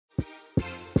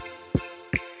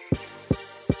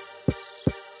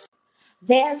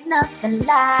There's nothing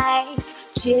like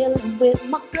chilling with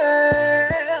my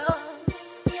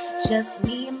girls. Just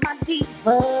me and my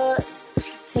divas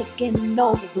taking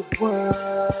over the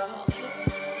world.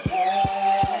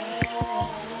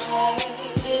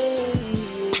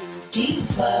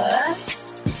 Divas.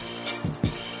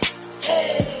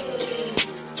 Hey,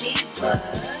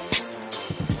 divas.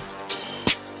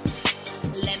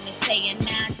 Let me tell you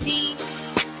now,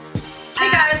 Hey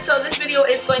guys, so this video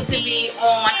is going to be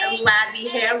on Lavy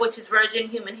hair, which is virgin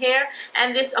human hair,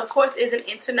 and this of course is an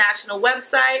international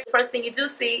website. First thing you do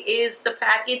see is the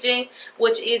packaging,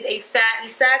 which is a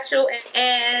satin satchel,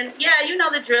 and yeah, you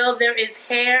know the drill. There is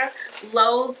hair,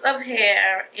 loads of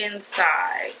hair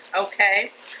inside.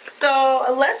 Okay, so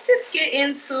let's just get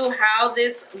into how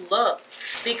this looks,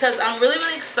 because I'm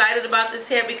really excited about this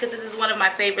hair because this is one of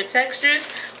my favorite textures,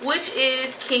 which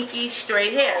is kinky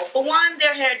straight hair. For one,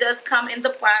 their hair does come in the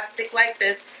plastic like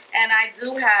this, and I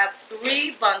do have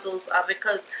 3 bundles of it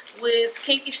because with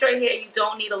kinky straight hair you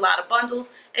don't need a lot of bundles.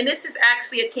 And this is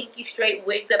actually a kinky straight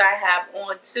wig that I have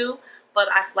on too, but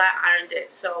I flat ironed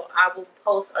it, so I will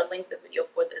post or link the video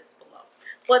for this below.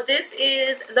 But this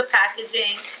is the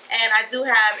packaging, and I do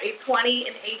have a 20,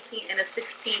 an 18, and a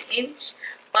 16-inch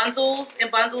bundles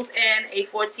and a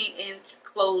 14-inch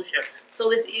closure. So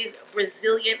this is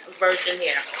Brazilian virgin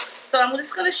hair. So I'm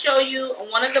just going to show you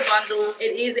one of the bundles.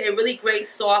 It is a really great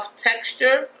soft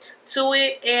texture to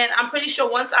it, and I'm pretty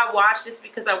sure once I wash this,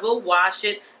 because I will wash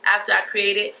it after I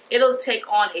create it, it'll take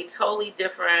on a totally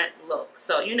different look.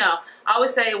 So, you know, I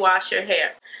always say wash your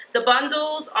hair. The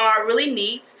bundles are really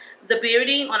neat. The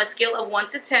bearding on a scale of 1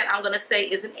 to 10, I'm going to say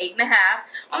is an 8.5.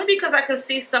 Only because I can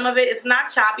see some of it. It's not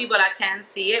choppy, but I can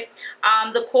see it.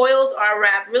 The coils are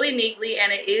wrapped really neatly,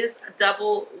 and it is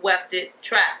double wefted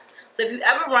tracks. So if you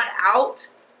ever run out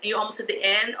and you're almost at the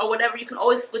end or whatever, you can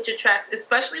always split your tracks.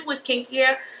 Especially with kinky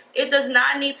hair, it does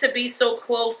not need to be so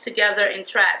close together in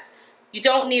tracks. You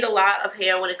don't need a lot of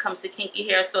hair when it comes to kinky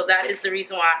hair, so that is the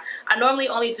reason why I normally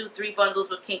only do 3 bundles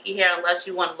with kinky hair, unless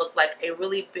you want to look like a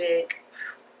really big,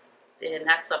 then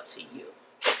that's up to you.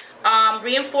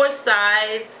 Reinforced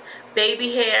sides,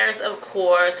 baby hairs, of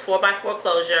course, 4x4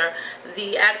 closure.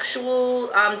 The actual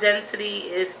density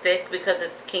is thick because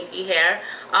it's kinky hair.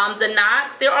 The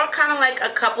knots, there are kind of like a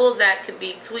couple that could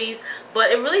be tweezed,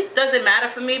 but it really doesn't matter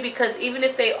for me, because even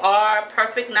if they are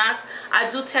perfect knots, I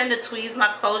do tend to tweeze my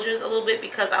closures a little bit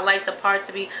because I like the part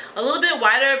to be a little bit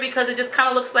wider, because it just kind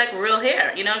of looks like real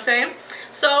hair, you know what I'm saying?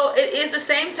 So it is the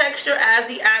same texture as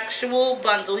the actual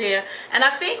bundle hair, and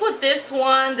I think with this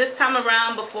one, this time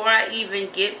around, before I even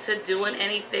get to doing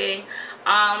anything,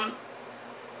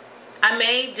 I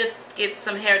may just get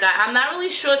some hair dye. I'm not really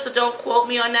sure, so don't quote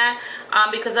me on that,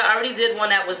 because I already did one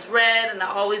that was red, and I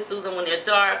always do them when they're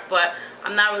dark, but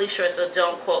I'm not really sure, so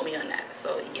don't quote me on that.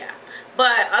 So yeah,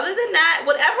 but other than that,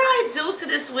 whatever I do to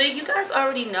this wig, you guys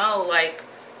already know, like,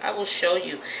 I will show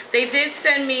you. They did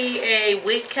send me a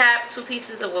wig cap, 2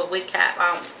 pieces of a wig cap.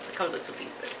 It comes with 2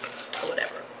 pieces or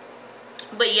whatever.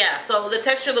 But yeah, so the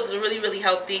texture looks really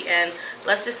healthy, and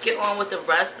let's just get on with the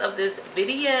rest of this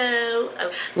video.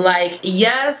 Like,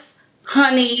 yes,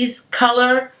 honey's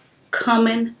color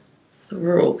coming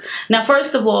through. Now,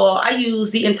 first of all, I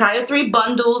used the entire 3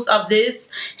 bundles of this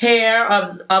hair,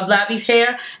 of Lavy's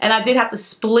hair, and I did have to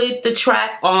split the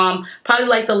track. Probably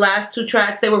like the last 2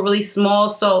 tracks, they were really small,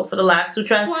 so for the last 2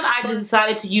 tracks, one I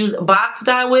decided to use box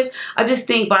dye with. I just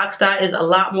think box dye is a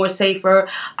lot more safer,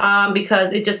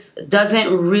 because it just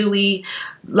doesn't really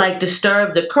like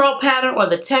disturb the curl pattern or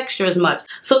the texture as much.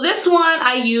 So this one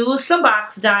I used some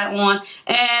box dye on,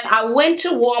 and I went to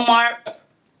Walmart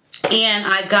and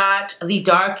I got the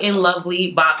Dark and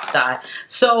Lovely box dye.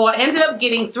 So I ended up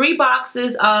getting 3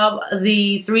 boxes of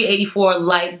the 384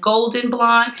 light golden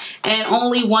blonde and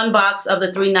only 1 box of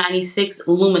the 396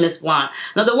 luminous blonde.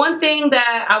 Now, the one thing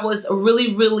that I was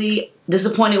really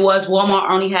disappointed was Walmart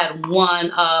only had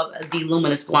 1 of the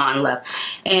luminous blonde left,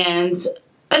 and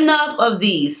enough of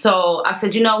these. So I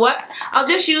said, you know what, I'll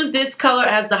just use this color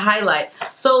as the highlight.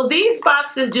 So these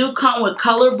boxes do come with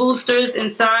color boosters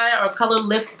inside, or color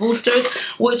lift boosters,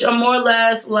 which are more or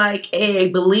less like a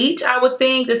bleach, I would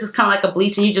think. This is kind of like a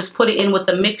bleach, and you just put it in with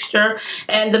the mixture,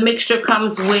 and the mixture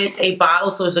comes with a bottle,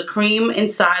 so there's a cream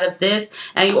inside of this,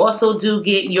 and you also do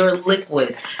get your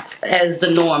liquid as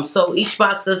the norm. So each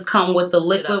box does come with the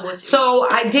liquid. So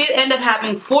I did end up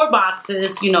having 4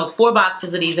 boxes, you know, 4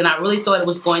 boxes of these, and I really thought it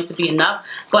was going to be enough,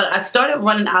 but I started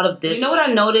running out of this. You know what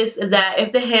I noticed? That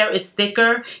if the hair is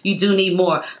thicker, you do need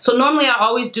more. So normally I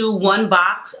always do 1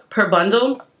 box per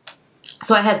bundle,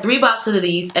 So I had 3 boxes of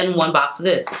these and 1 box of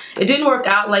this. It didn't work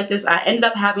out like this. I ended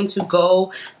up having to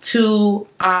go to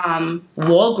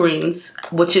Walgreens,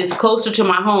 which is closer to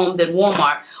my home than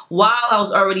Walmart, while I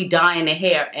was already dyeing the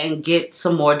hair, and get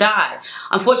some more dye.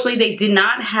 Unfortunately, they did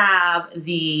not have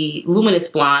the Luminous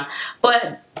Blonde,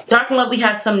 but Dark and Lovely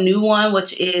has some new one,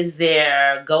 which is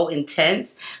their Go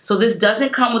Intense. So this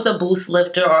doesn't come with a boost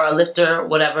lifter or a lifter,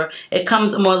 whatever. It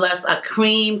comes more or less a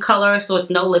cream color, so it's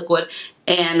no liquid.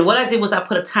 And what I did was I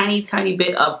put a tiny, tiny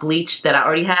bit of bleach that I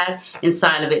already had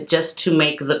inside of it just to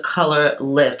make the color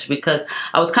lift, because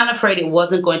I was kind of afraid it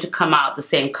wasn't going to come out the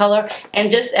same color.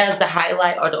 And just as the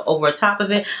highlight or the over top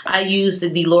of it, I used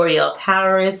the L'Oreal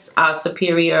Paris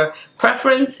Superior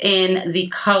Preference in the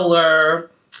color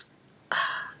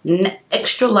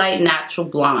Extra Light Natural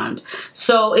Blonde.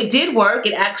 So it did work.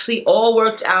 It actually all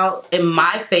worked out in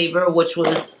my favor, which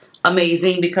was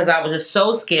amazing because I was just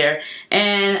so scared.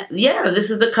 And yeah,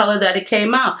 this is the color that it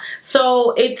came out.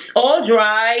 So it's all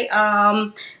dry.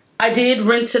 I did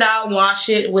rinse it out, wash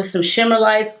it with some shimmer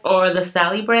lights, or the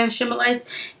Sally brand shimmer lights,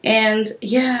 and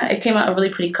yeah, it came out a really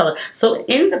pretty color. So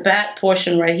in the back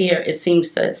portion right here, it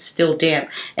seems that it's still damp,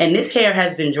 and this hair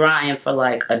has been drying for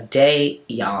like a day,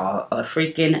 y'all, a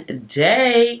freaking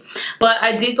day. But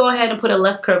I did go ahead and put a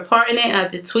left curve part in it, and I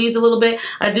did tweeze a little bit.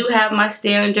 I do have my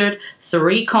standard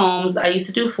 3 combs. I used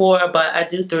to do 4, but I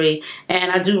do 3,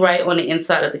 and I do write on the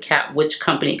inside of the cap which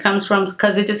company it comes from,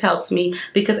 because it just helps me,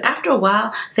 because after a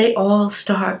while they all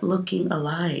start looking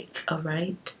alike. All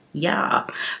right, yeah.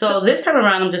 So this time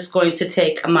around, I'm just going to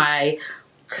take my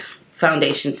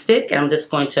foundation stick, and I'm just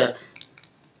going to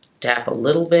dab a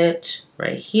little bit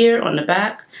right here on the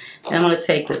back, and I'm going to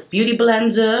take this beauty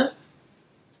blender.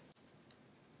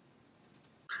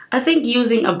 I think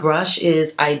using a brush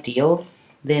is ideal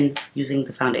than using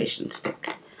the foundation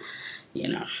stick, you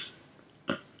know,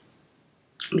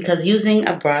 because using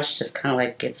a brush just kind of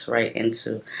like gets right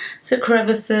into the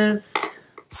crevices.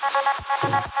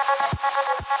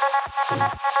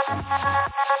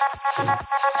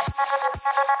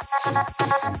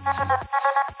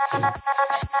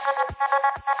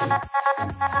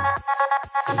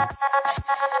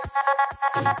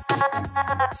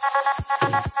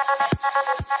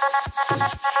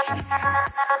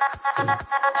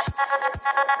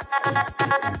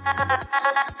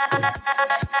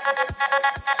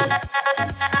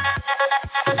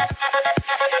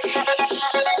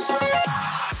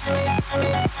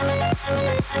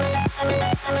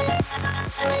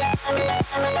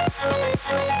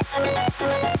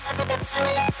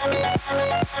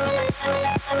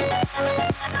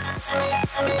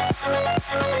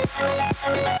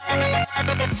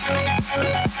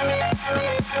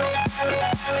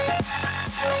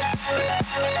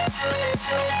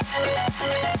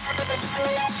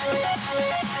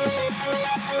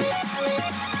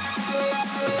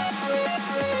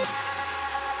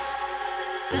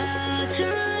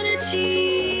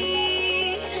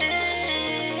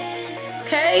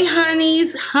 Okay,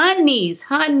 honeys,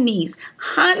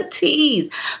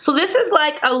 hunties. So this is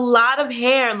like a lot of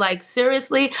hair, like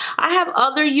seriously. I have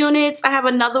other units. I have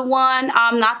another one,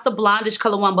 not the blondish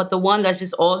color one, but the one that's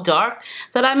just all dark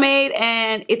that I made,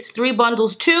 and it's 3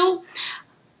 bundles too,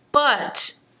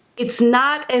 but it's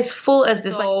not as full as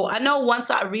this. So I know once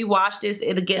I rewash this,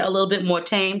 it'll get a little bit more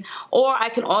tame, or I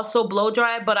can also blow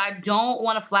dry it, but I don't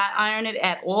want to flat iron it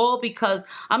at all, because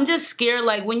I'm just scared,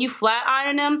 like when you flat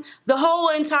iron them, the whole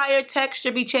entire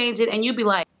texture be changing, and you be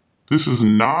like, this is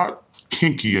not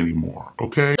kinky anymore,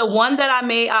 okay? The one that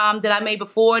I made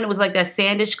before, and it was like that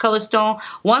sandish color stone.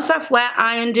 Once I flat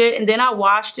ironed it and then I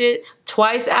washed it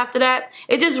twice after that,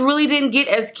 it just really didn't get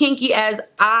as kinky as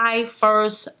I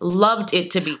first loved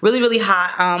it to be. Really, really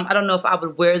hot. I don't know if I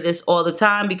would wear this all the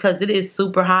time because it is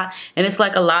super hot and it's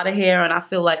like a lot of hair, and I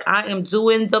feel like I am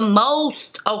doing the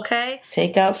most, okay?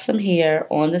 Take out some hair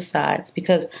on the sides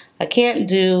because I can't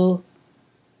do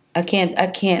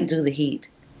the heat.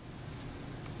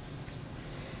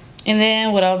 And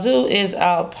then what I'll do is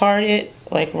I'll part it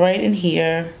like right in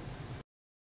here.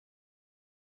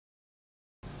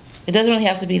 It doesn't really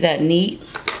have to be that neat.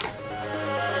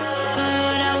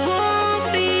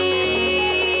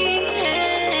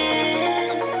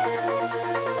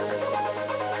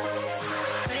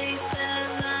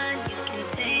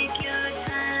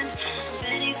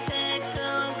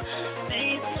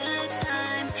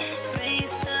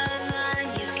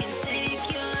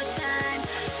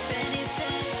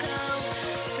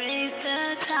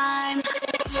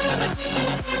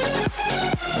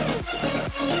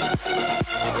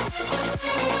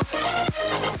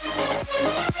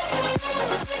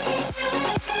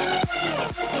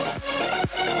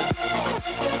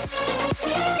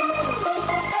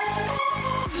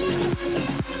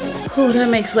 Oh, that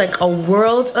makes like a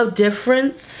world of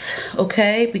difference,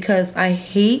 okay? Because I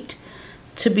hate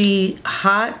to be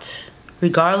hot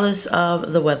regardless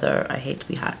of the weather. I hate to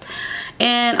be hot.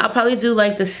 And I'll probably do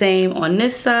like the same on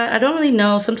this side. I don't really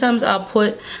know. Sometimes I'll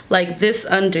put like this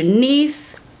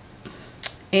underneath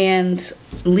and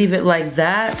leave it like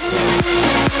that.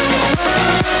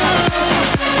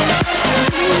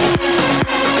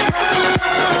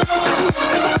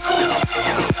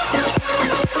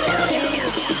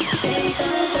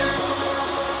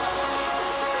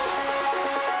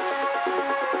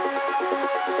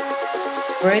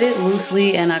 Braid it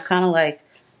loosely, and I kind of like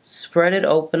spread it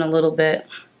open a little bit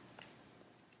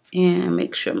and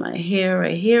make sure my hair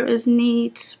right here is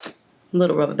neat. A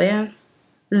little rubber band.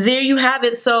 There you have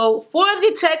it. So for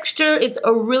the texture, it's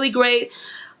a really great,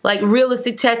 like,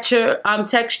 realistic texture.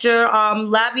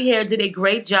 Lavy Hair did a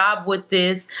great job with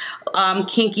this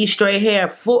kinky straight hair.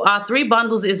 3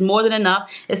 bundles is more than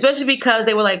enough, especially because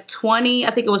they were like 20. I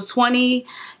think it was 20,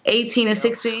 18, and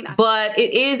 16. But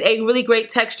it is a really great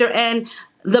texture, and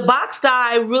the box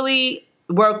dye really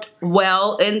worked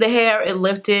well in the hair. It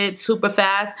lifted super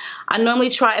fast. I normally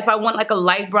try, if I want like a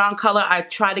light brown color, I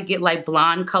try to get like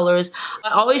blonde colors. I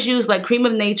always use like Cream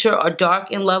of Nature or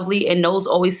Dark and Lovely, and those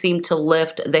always seem to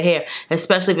lift the hair,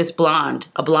 especially if it's blonde,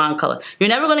 a blonde color. You're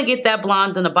never going to get that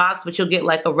blonde in a box, but you'll get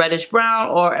like a reddish brown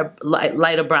or a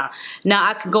lighter brown. Now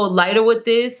I can go lighter with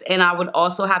this, and I would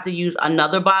also have to use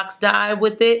another box dye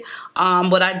with it.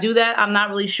 Would I do that? I'm not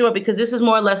really sure, because this is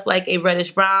more or less like a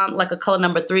reddish brown, like a color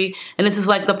number 3, and this is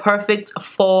like the perfect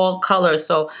fall color.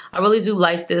 So I really do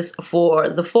like this for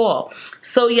the fall.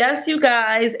 So yes, you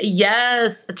guys,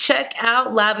 yes, check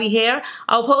out Lavy Hair.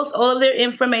 I'll post all of their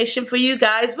information for you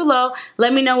guys below.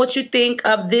 Let me know what you think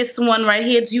of this one right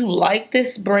here. Do you like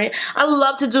this brand? I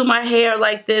love to do my hair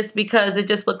like this because it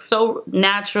just looks so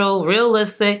natural,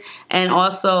 realistic, and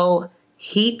also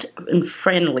heat and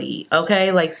friendly.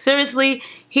 Okay, like seriously,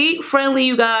 heat friendly,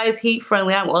 you guys. Heat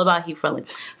friendly. I'm all about heat friendly.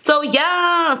 So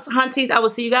yes, hunties, I will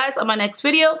see you guys on my next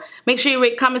video. Make sure you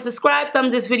rate, comment, subscribe,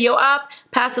 thumbs this video up,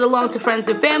 pass it along to friends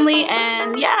and family,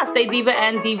 and yeah, stay diva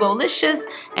and divolicious,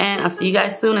 and I'll see you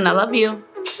guys soon, and I love you.